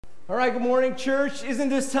All right, good morning, church. Isn't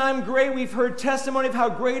this time great? We've heard testimony of how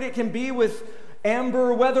great it can be with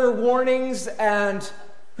amber weather warnings and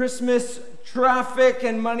Christmas traffic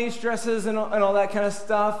and money stresses and all that kind of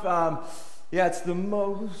stuff. Yeah, it's the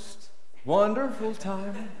most wonderful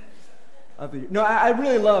time of the year. No, I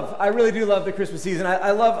really do love the Christmas season.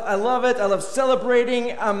 I love it. I love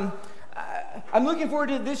celebrating. I'm looking forward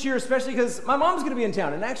to this year, especially because my mom's going to be in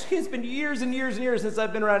town. And actually, it's been years and years and years since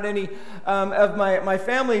I've been around any of my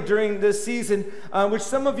family during this season, which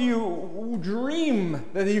some of you dream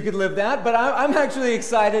that you could live that. But I'm actually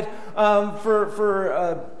excited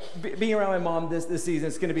for being around my mom this season.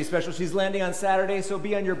 It's going to be special. She's landing on Saturday, so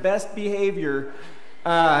be on your best behavior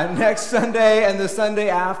next Sunday and the Sunday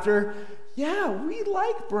after. Yeah, we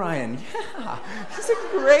like Brian. Yeah, he's a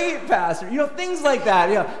great pastor. Things like that.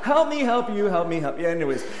 Help me help you, help me help you.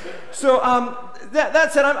 Anyways, so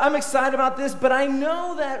that said, I'm excited about this, but I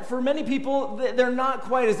know that for many people, they're not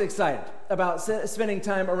quite as excited about spending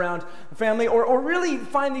time around family or really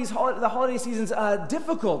find the holiday seasons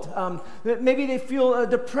difficult. Maybe they feel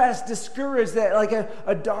depressed, discouraged, that like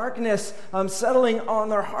a darkness settling on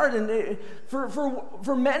their heart. And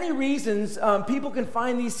for many reasons, people can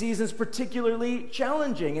find these seasons particularly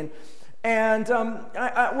challenging. And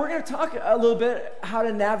we're going to talk a little bit how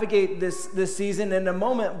to navigate this season in a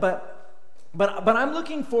moment, but I'm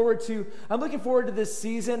looking forward to this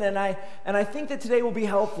season, and I think that today will be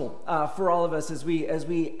helpful for all of us as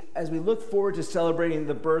we look forward to celebrating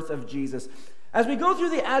the birth of Jesus. As we go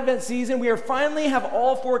through the Advent season, we finally have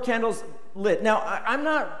all 4 candles lit. Now, I'm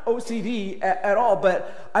not OCD at all,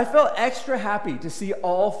 but I felt extra happy to see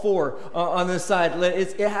all 4 on this side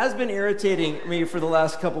lit. It has been irritating me for the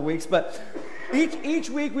last couple weeks, but each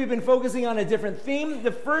week we've been focusing on a different theme.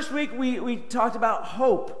 The first week we talked about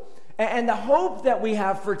hope. And the hope that we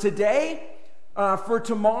have for today, for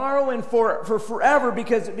tomorrow, and for forever,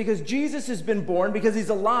 because Jesus has been born, because he's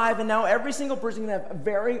alive, and now every single person can have a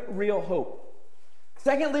very real hope.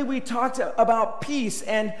 Secondly, we talked about peace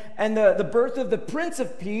and the birth of the Prince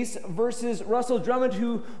of Peace versus Russell Drummond,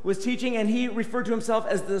 who was teaching, and he referred to himself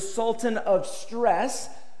as the Sultan of Stress.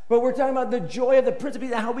 But we're talking about the joy of the Prince of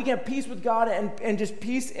Peace and how we can have peace with God and just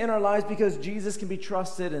peace in our lives because Jesus can be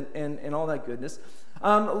trusted and all that goodness.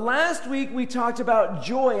 Last week we talked about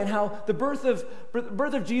joy and how the birth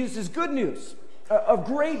of Jesus is good news, of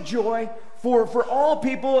great joy for all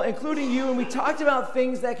people, including you. And we talked about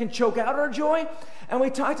things that can choke out our joy, and we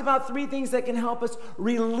talked about 3 things that can help us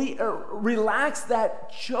relax that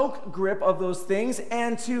choke grip of those things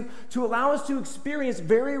and to allow us to experience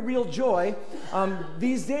very real joy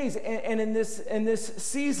these days and in this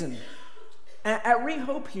season. At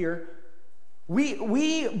Rehope here,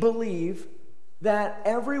 we believe that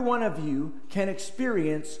every one of you can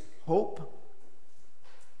experience hope,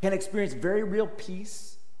 can experience very real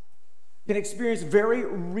peace, can experience very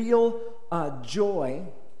real joy,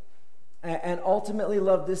 and ultimately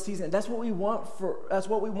love this season. That's what we want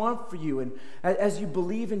for you. And as you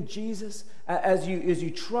believe in Jesus, as you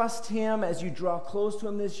trust him, as you draw close to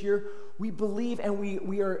him this year, we believe and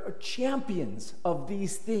we are champions of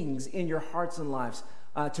these things in your hearts and lives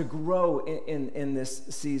to grow in this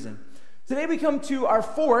season. Today we come to our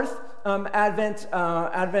 4th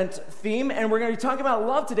Advent theme, and we're going to be talking about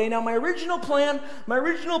love today. Now, my original plan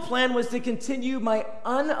was to continue my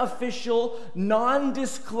unofficial,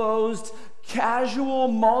 non-disclosed, casual,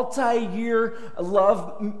 multi-year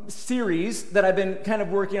love series that I've been kind of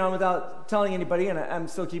working on without telling anybody, and I'm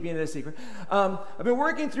still keeping it a secret. I've been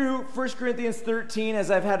working through 1 Corinthians 13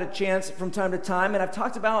 as I've had a chance from time to time, and I've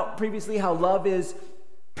talked about previously how love is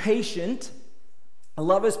patient.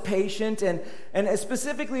 Love is patient, and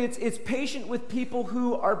specifically, it's patient with people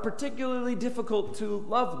who are particularly difficult to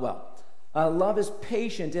love well. Love is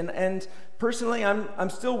patient, and personally, I'm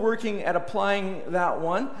still working at applying that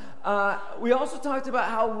one. We also talked about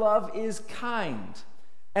how love is kind,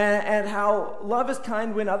 and how love is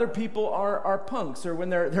kind when other people are punks, or when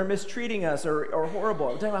they're mistreating us, or horrible.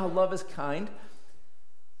 We're talking about how love is kind.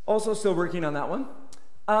 Also still working on that one.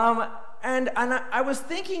 And I was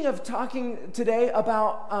thinking of talking today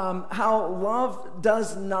about how love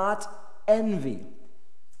does not envy.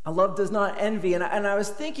 Love does not envy. And I was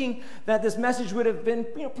thinking that this message would have been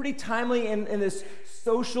pretty timely in this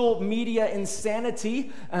social media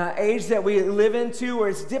insanity age that we live into, where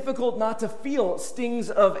it's difficult not to feel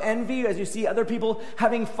stings of envy as you see other people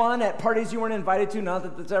having fun at parties you weren't invited to. Not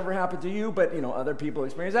that that's ever happened to you, but other people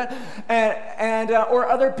experience that. Or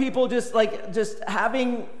other people just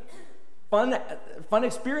having fun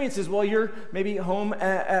experiences while you're maybe home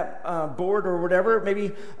at bored or whatever.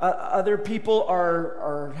 Maybe other people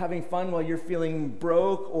are having fun while you're feeling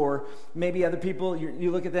broke, or maybe other people,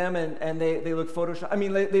 you look at them and they look Photoshop. I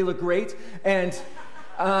mean, they look great, and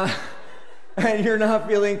you're not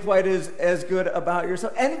feeling quite as good about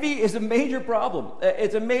yourself. Envy is a major problem.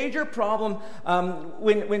 It's a major problem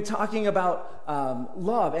when talking about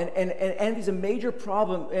love, and envy is a major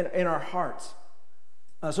problem in our hearts.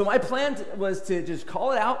 So my plan was to just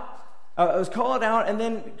call it out. And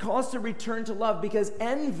then call us to return to love, because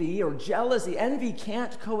envy or jealousy, envy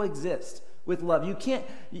can't coexist with love. You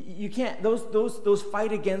can't. Those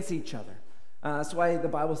fight against each other. That's why the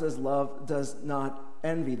Bible says love does not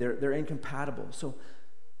envy. They're incompatible. So,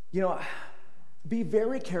 be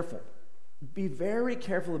very careful. Be very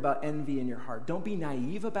careful about envy in your heart. Don't be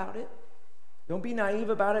naive about it. Don't be naive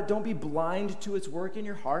about it. Don't be blind to its work in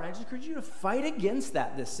your heart. I just encourage you to fight against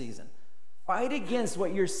that this season. Fight against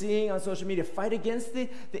what you're seeing on social media. Fight against the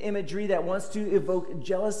imagery that wants to evoke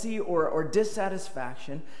jealousy or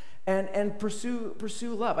dissatisfaction, and pursue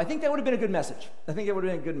love. I think that would have been a good message.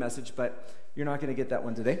 But you're not going to get that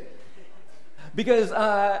one today. Because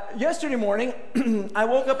yesterday morning, I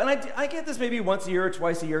woke up, and I get this maybe once a year or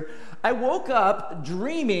twice a year. I woke up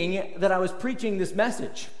dreaming that I was preaching this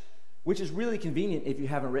message, which is really convenient if you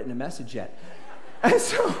haven't written a message yet. And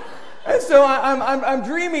so I'm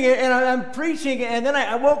dreaming it, and I'm preaching, and then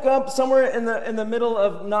I woke up somewhere in the middle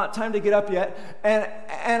of not time to get up yet, and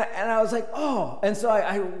I was like, oh. And so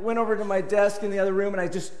I went over to my desk in the other room, and I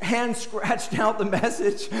just hand scratched out the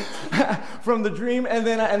message from the dream, and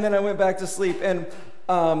then I went back to sleep, and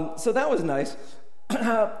so that was nice.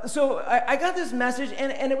 So I got this message,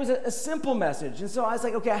 and it was a simple message. And so I was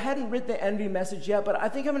like, okay, I hadn't written the envy message yet, but I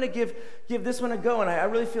think I'm going to give this one a go. And I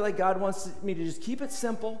really feel like God wants me to just keep it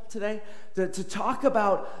simple today, to talk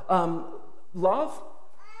about love,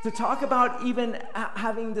 to talk about even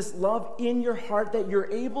having this love in your heart that you're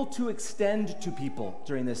able to extend to people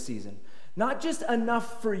during this season. Not just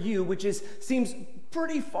enough for you, which seems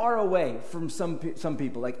pretty far away from some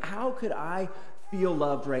people. Like, how could I feel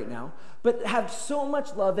loved right now? But have so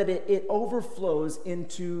much love that it overflows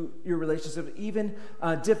into your relationship, even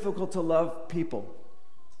difficult to love people.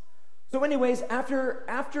 So anyways,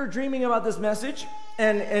 after dreaming about this message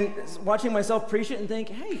and watching myself preach it and think,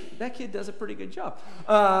 hey, that kid does a pretty good job,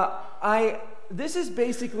 this is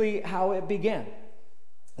basically how it began.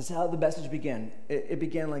 This is how the message began. It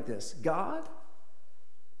began like this: God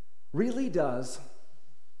really does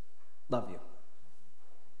love you.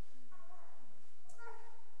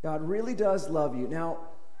 God really does love you. Now,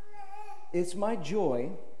 it's my joy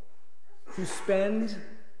to spend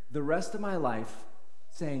the rest of my life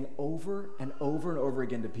saying over and over and over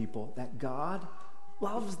again to people that God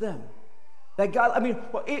loves them. That God, I mean,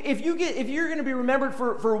 if you're going to be remembered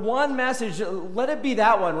for one message, let it be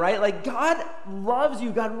that one, right? Like, God loves you.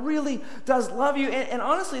 God really does love you. And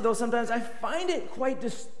honestly, though, sometimes I find it quite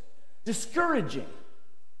discouraging.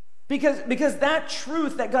 Because that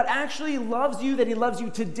truth that God actually loves you, that he loves you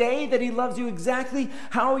today, that he loves you exactly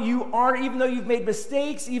how you are, even though you've made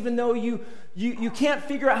mistakes, even though you can't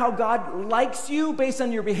figure out how God likes you based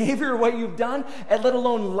on your behavior or what you've done, and let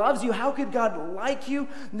alone loves you. How could God like you?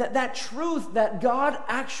 That truth that God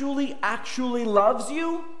actually loves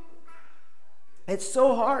you, it's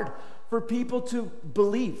so hard for people to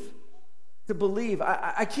believe.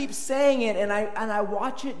 I keep saying it, and I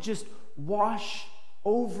watch it just wash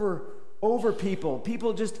over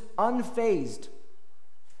people just unfazed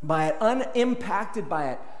by it, unimpacted by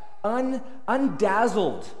it,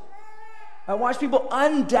 undazzled. I watch people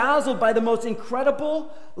undazzled by the most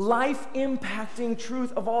incredible, life-impacting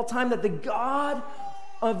truth of all time, that the God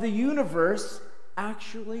of the universe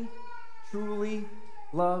actually, truly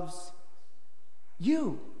loves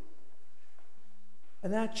you.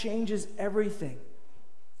 And that changes everything.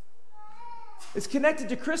 It's connected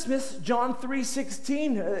to Christmas, John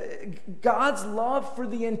 3:16. God's love for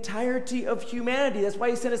the entirety of humanity. That's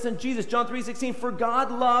why he sent his son Jesus. John 3:16. For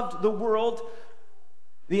God loved the world,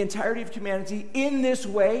 the entirety of humanity, in this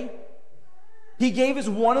way. He gave his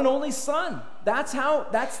one and only son. That's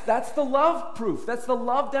the love proof. That's the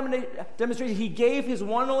love demonstration. He gave his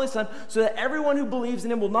one and only son so that everyone who believes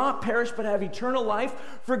in him will not perish but have eternal life.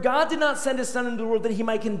 For God did not send his son into the world that he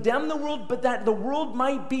might condemn the world, but that the world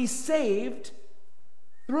might be saved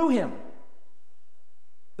through him.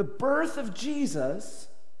 The birth of Jesus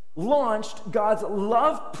launched God's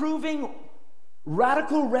love-proving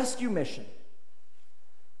radical rescue mission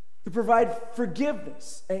to provide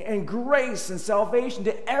forgiveness and grace and salvation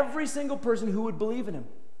to every single person who would believe in him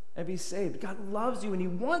and be saved. God loves you, and he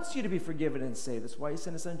wants you to be forgiven and saved. That's why he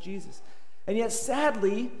sent his son Jesus. And yet,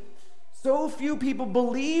 sadly, so few people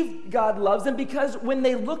believe God loves them because when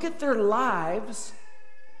they look at their lives,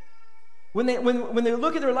 when they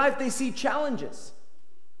look at their life, they see challenges.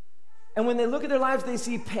 And when they look at their lives, they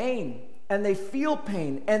see pain, and they feel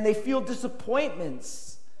pain, and they feel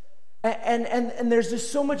disappointments. And there's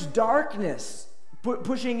just so much darkness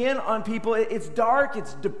pushing in on people. It's dark,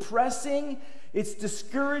 it's depressing, it's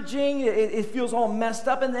discouraging, it feels all messed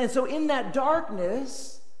up. And so in that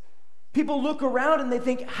darkness, people look around and they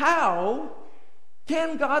think, how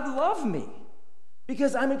can God love me?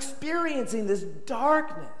 Because I'm experiencing this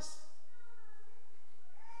darkness.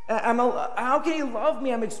 How can he love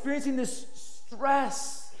me? I'm experiencing this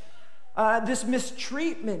stress, this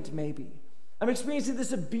mistreatment maybe. I'm experiencing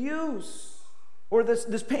this abuse or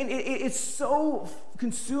this pain. It's so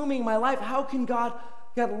consuming my life. How can God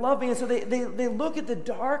love me? And so they look at the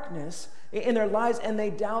darkness in their lives and they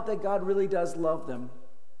doubt that God really does love them.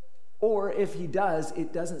 Or if he does,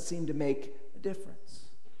 it doesn't seem to make a difference.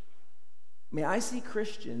 I mean, I see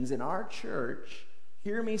Christians in our church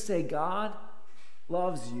hear me say, God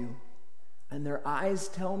loves you, and their eyes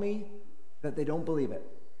tell me that they don't believe it,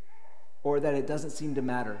 or that it doesn't seem to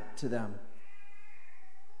matter to them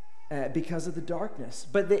because of the darkness.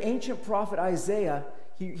 But the ancient prophet Isaiah,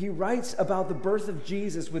 he writes about the birth of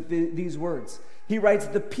Jesus with these words. He writes,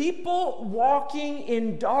 the people walking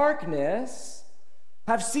in darkness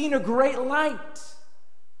have seen a great light.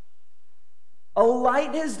 A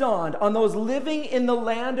light has dawned on those living in the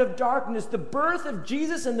land of darkness. The birth of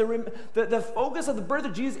Jesus and the focus of the birth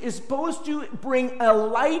of Jesus is supposed to bring a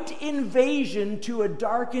light invasion to a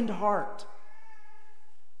darkened heart.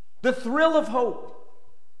 The thrill of hope.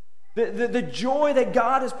 The joy that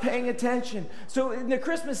God is paying attention. So in the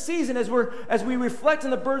Christmas season, as we reflect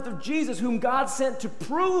on the birth of Jesus, whom God sent to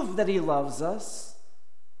prove that he loves us,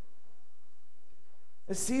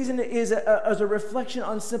 the season is as a reflection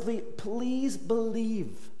on simply, please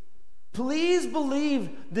believe. Please believe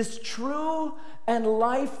this true and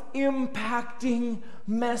life-impacting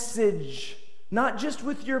message, not just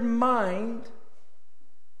with your mind,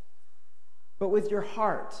 but with your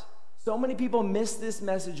heart. So many people miss this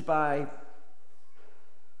message by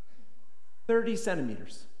 30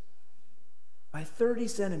 centimeters. By 30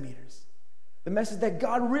 centimeters. The message that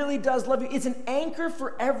God really does love you. It's an anchor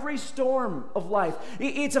for every storm of life.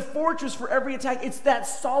 It's a fortress for every attack. It's that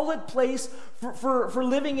solid place for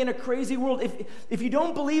living in a crazy world. If you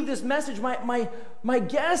don't believe this message, my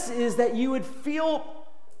guess is that you would feel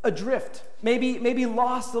adrift, maybe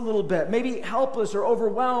lost a little bit, maybe helpless or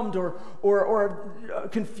overwhelmed or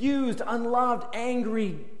confused, unloved,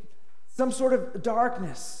 angry, some sort of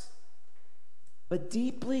darkness. But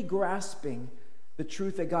deeply grasping the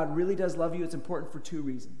truth that God really does love you, it's important for two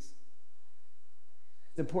reasons.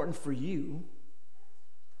 It's important for you,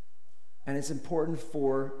 and it's important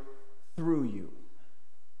through you.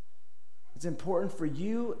 It's important for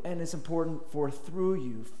you, and it's important through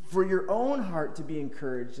you, for your own heart to be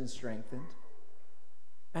encouraged and strengthened,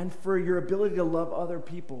 and for your ability to love other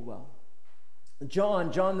people well.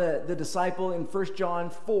 John the disciple, in 1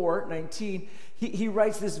 John 4:19, he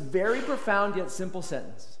writes this very profound yet simple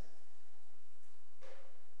sentence.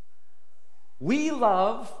 We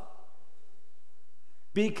love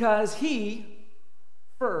because he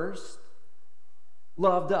first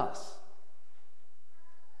loved us.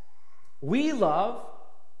 We love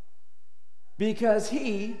because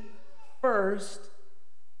he first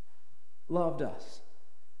loved us.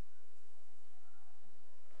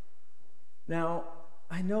 Now,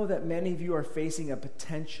 I know that many of you are facing a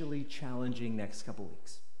potentially challenging next couple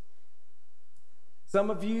weeks.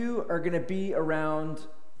 Some of you are going to be around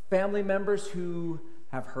family members who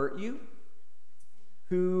have hurt you,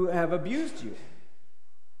 who have abused you,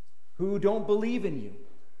 who don't believe in you,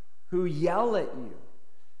 who yell at you,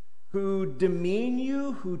 who demean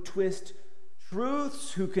you, who twist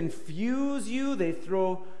truths, who confuse you. They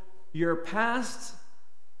throw your past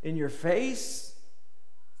in your face.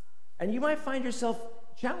 And you might find yourself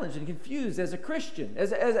challenged and confused as a Christian,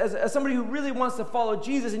 as somebody who really wants to follow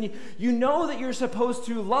Jesus, and you know that you're supposed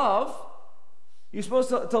to love. You're supposed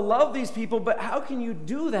to love these people, but how can you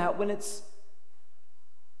do that when it's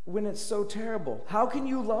so terrible? How can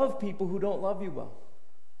you love people who don't love you well?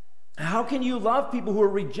 How can you love people who are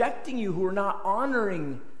rejecting you, who are not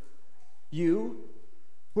honoring you,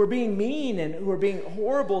 who are being mean and who are being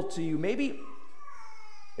horrible to you? Maybe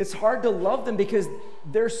it's hard to love them because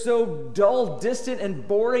they're so dull, distant, and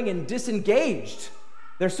boring and disengaged.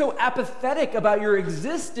 They're so apathetic about your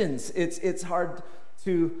existence. It's hard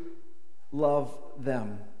to love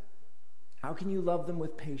them. How can you love them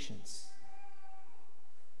with patience?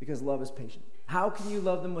 Because love is patient. How can you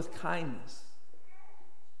love them with kindness?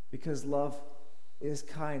 Because love is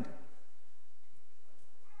kind.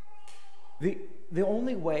 The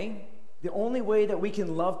only way that we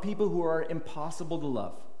can love people who are impossible to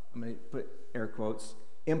love, I'm going to put air quotes,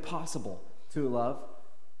 impossible to love,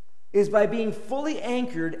 is by being fully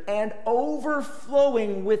anchored and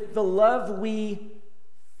overflowing with the love we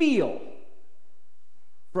feel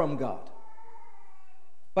from God.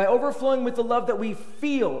 By overflowing with the love that we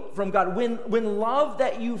feel from God. When love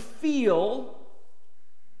that you feel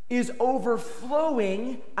is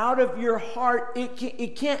overflowing out of your heart,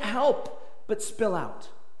 it can't help but spill out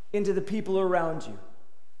into the people around you.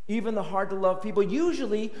 Even the hard to love people.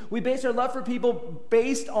 Usually, we base our love for people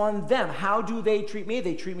based on them. How do they treat me?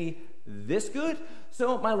 They treat me this good,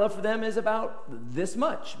 so my love for them is about this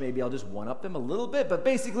much. Maybe I'll just one-up them a little bit, but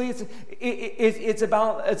basically it's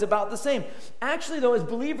about the same. Actually, though, as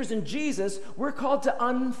believers in Jesus, we're called to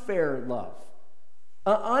unfair love.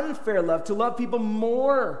 Unfair love, to love people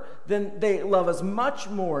more than they love us, much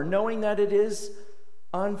more, knowing that it is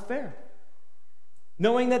unfair.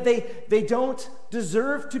 Knowing that they don't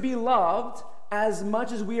deserve to be loved as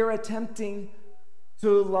much as we are attempting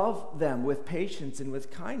to love them with patience and with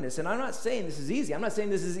kindness. And I'm not saying this is easy. I'm not saying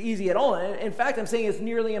this is easy at all. In fact, I'm saying it's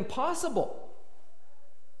nearly impossible.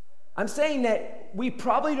 I'm saying that we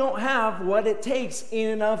probably don't have what it takes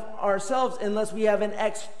in and of ourselves unless we have an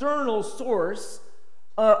external source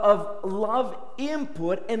of love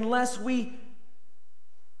input, unless we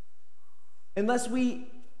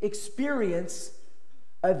experience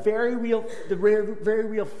the very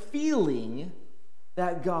real feeling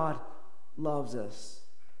that God loves us.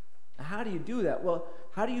 How do you do that? Well,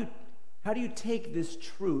 how do you take this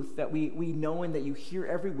truth that we know and that you hear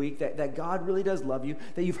every week, that God really does love you,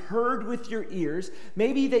 that you've heard with your ears,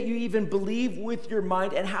 maybe that you even believe with your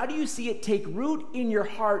mind, and how do you see it take root in your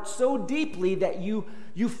heart so deeply that you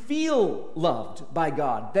feel loved by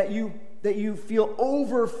God, that you feel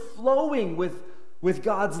overflowing with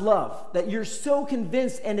God's love, that you're so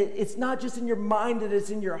convinced, and it's not just in your mind, that it's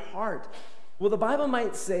in your heart? Well, the Bible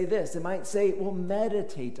might say this. It might say, well,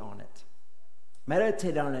 meditate on it.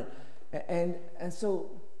 Meditate on it. And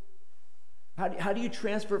so how do you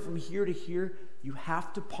transfer it from here to here? You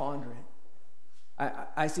have to ponder it.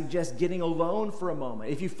 I suggest getting alone for a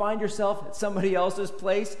moment. If you find yourself at somebody else's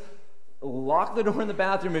place, lock the door in the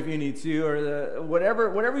bathroom if you need to, or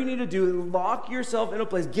whatever you need to do. Lock yourself in a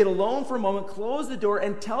place. Get alone for a moment. Close the door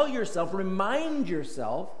and tell yourself, remind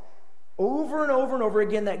yourself over and over and over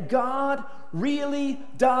again that God really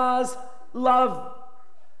does love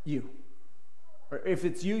you. Or if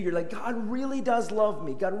it's you, you're like, God really does love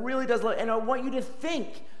me. God really does love me. And I want you to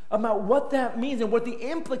think about what that means and what the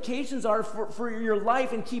implications are for your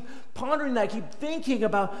life, and keep pondering that. Keep thinking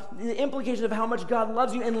about the implications of how much God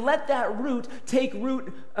loves you, and let that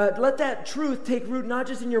let that truth take root not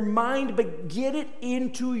just in your mind, but get it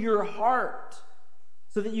into your heart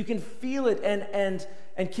so that you can feel it and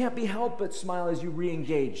can't be helped but smile as you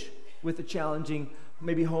re-engage with the challenging,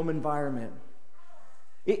 maybe home environment.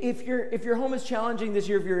 If your home is challenging this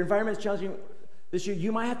year, if your environment is challenging this year,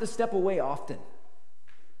 you might have to step away often.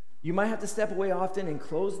 You might have to step away often and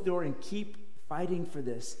close the door and keep fighting for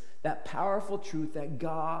this, that powerful truth that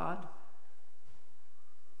God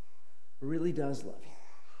really does love you,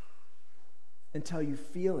 until you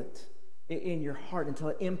feel it in your heart, until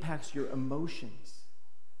it impacts your emotions,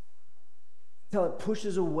 until it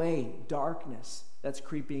pushes away darkness that's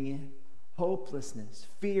creeping in, hopelessness,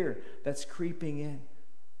 fear that's creeping in.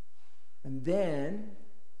 And then,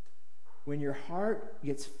 when your heart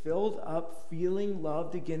gets filled up, feeling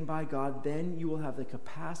loved again by God, then you will have the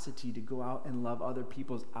capacity to go out and love other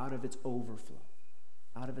people out of its overflow.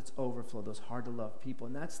 Out of its overflow, those hard to love people.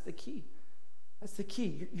 And that's the key. That's the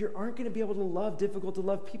key. You aren't going to be able to love difficult to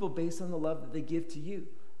love people based on the love that they give to you.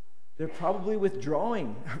 They're probably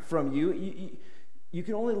withdrawing from you. You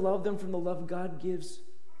can only love them from the love God gives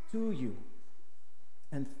to you,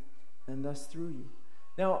 and thus through you.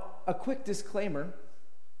 Now, a quick disclaimer.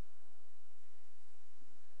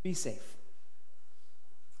 Be safe.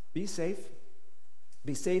 Be safe.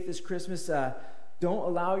 Be safe this Christmas. Don't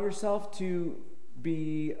allow yourself to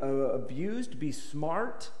be abused. Be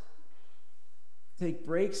smart. Take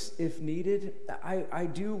breaks if needed. I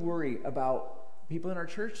do worry about people in our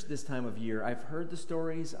church this time of year. I've heard the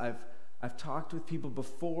stories. I've talked with people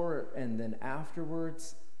before and then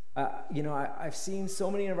afterwards. I've seen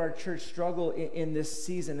so many of our church struggle in this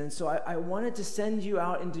season, and so I wanted to send you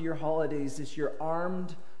out into your holidays this year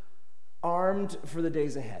armed for the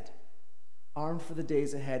days ahead. Armed for the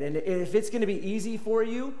days ahead. And if it's going to be easy for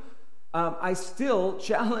you, I still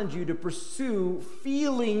challenge you to pursue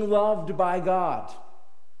feeling loved by God.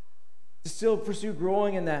 To still pursue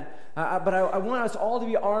growing in that. But I want us all to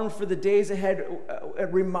be armed for the days ahead,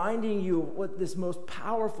 reminding you what this most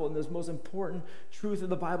powerful and this most important truth of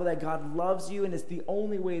the Bible, that God loves you, and it's the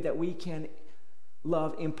only way that we can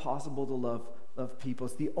love impossible to love people.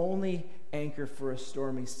 It's the only anchor for a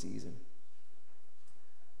stormy season.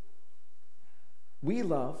 We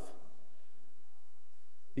love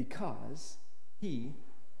because He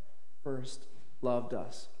first loved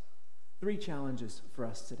us. 3 challenges for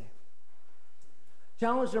us today.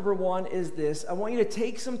 Challenge number 1 is this. I want you to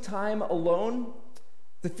take some time alone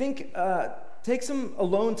to think, take some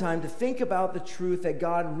alone time to think about the truth that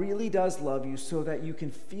God really does love you, so that you can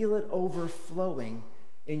feel it overflowing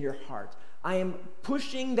in your heart. I am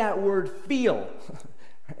pushing that word feel,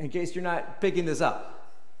 in case you're not picking this up.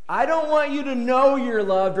 I don't want you to know you're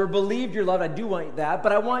loved or believe you're loved. I do want that,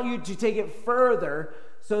 but I want you to take it further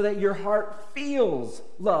so that your heart feels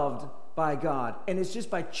loved by God. And it's just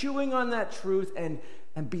by chewing on that truth and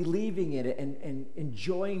believing in it and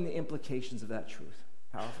enjoying the implications of that truth.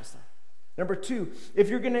 Powerful stuff. Number 2, if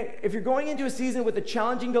you're going into a season with a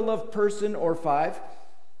challenging to love person or 5,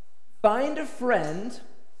 find a friend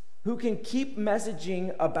who you can keep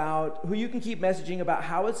messaging about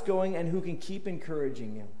how it's going, and who can keep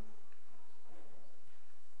encouraging you.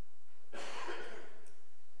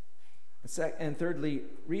 And thirdly,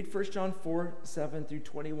 read 1 John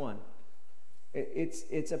 4:7-21.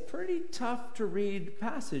 It's a pretty tough to read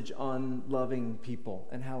passage on loving people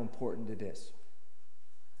and how important it is,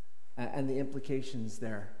 and the implications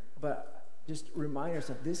there. But just remind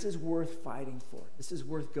yourself, this is worth fighting for. This is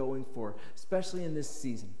worth going for, especially in this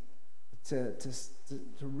season, to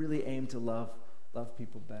really aim to love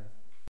people better.